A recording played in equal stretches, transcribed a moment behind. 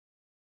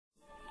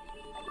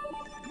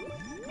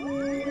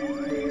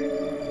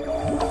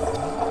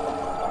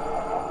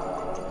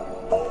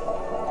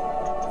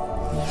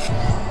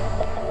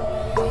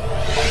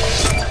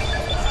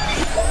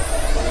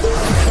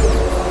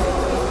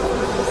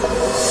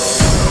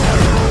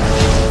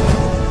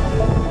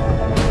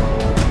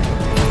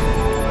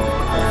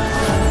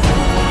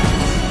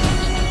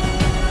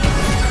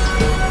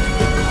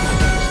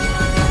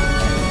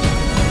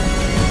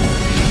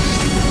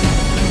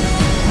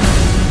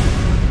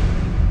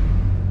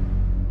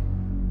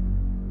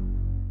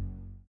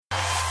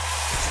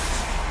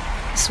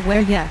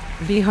Sweria,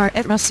 Vihar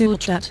et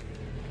Rasulchat.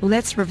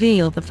 Let's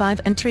reveal the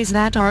 5 entries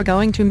that are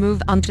going to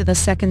move on to the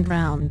second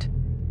round.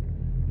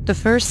 The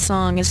first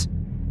song is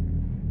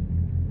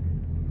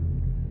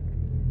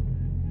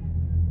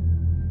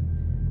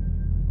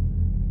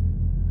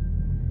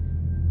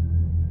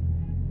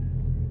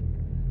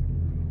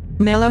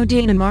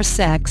Melody Namar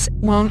Sex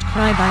Won't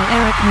Cry by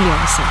Eric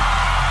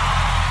Nielsen.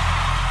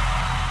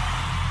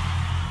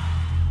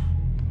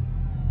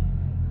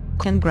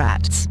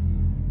 Congrats.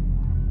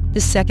 The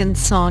second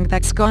song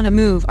that's gonna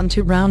move on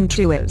to round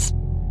 2 is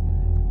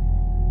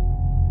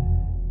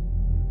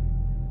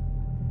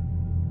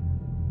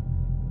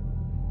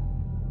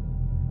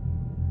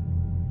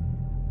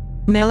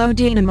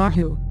Melody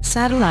Namarhu,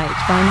 Satellite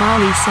by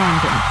Molly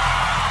Sandon.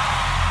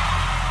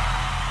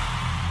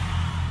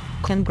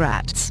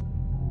 Congrats.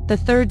 The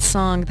third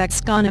song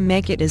that's gonna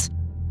make it is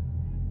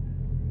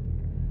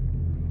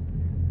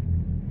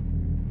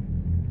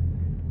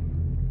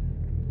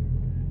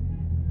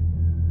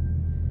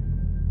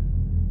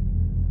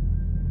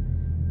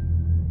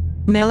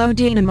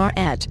Melody Namar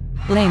et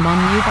Blame on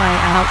You by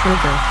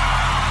Outrigger.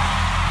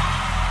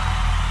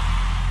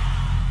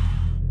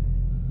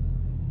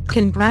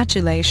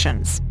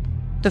 Congratulations.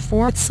 The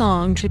fourth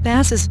song to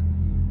pass is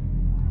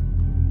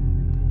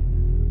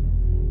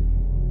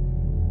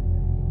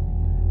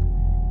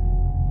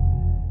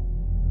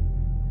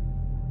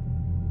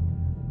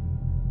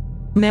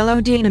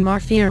Melody Namar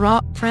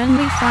Fira,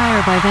 Friendly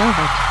Fire by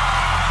Velvet.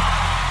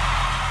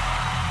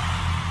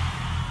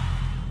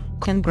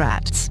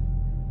 Congrats.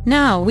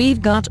 Now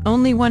we've got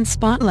only 1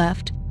 spot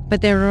left,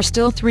 but there are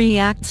still 3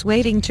 acts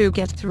waiting to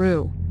get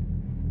through.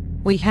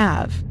 We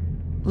have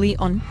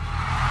Leon,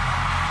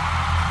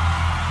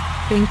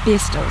 Pink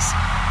Pistols,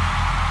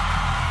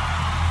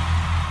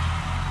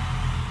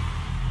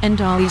 and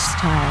Dolly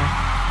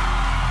Style.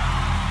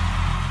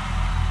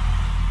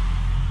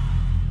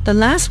 The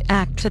last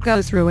act to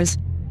go through is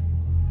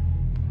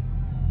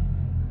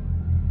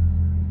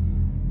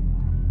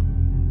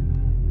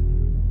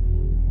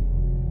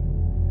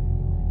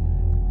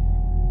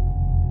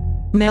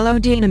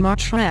Melody Namar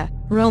Tre,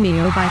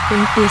 Romeo by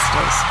Pink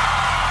Pistols.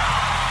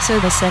 So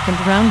the second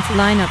round's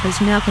lineup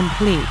is now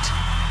complete.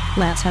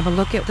 Let's have a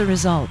look at the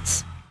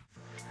results.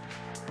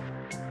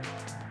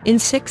 In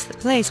 6th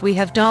place we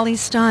have Dolly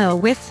Style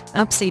with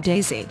Upsy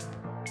Daisy.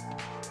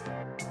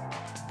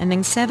 And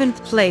in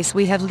 7th place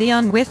we have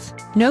Leon with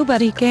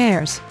Nobody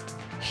Cares.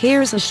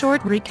 Here's a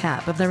short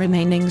recap of the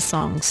remaining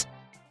songs.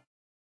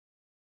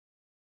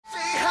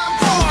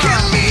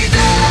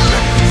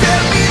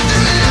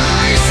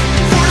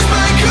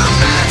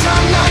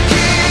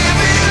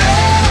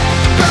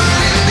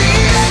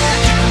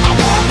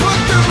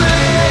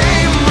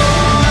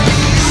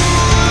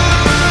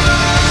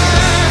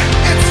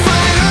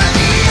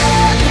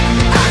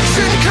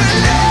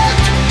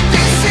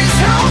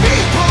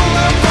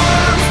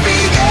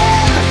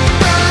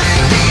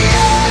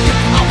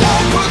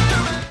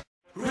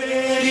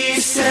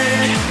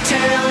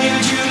 Tell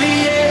you